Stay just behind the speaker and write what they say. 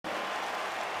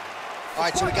All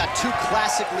right, so we got two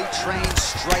classically trained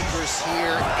strikers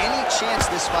here. Any chance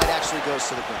this fight actually goes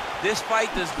to the ground? This fight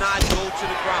does not go to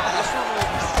the ground. This one will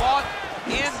be fought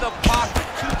in the pocket.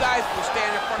 Two guys will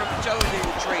stand in front of each other. They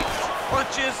will trade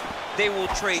punches. They will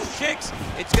trade kicks.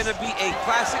 It's going to be a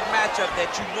classic matchup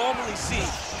that you normally see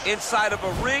inside of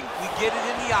a ring. We get it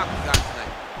in the octagon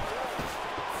tonight.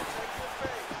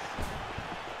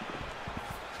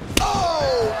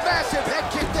 Oh, massive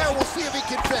head kick there. We'll see if he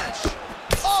can finish.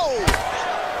 Oh!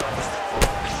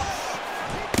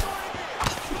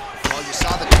 Oh, you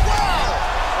saw the... Wow!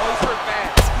 Oh, he's hurt bad.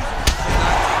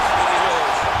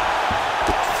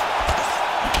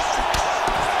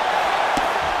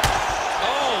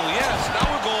 Oh, yes, now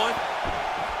we're going.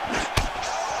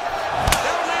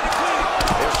 That one landed clean.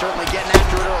 They're certainly getting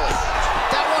after it early.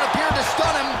 That one appeared to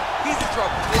stun him. He's in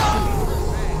trouble.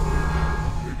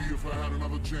 Maybe if I had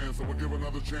another chance, I would give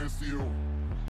another chance to you.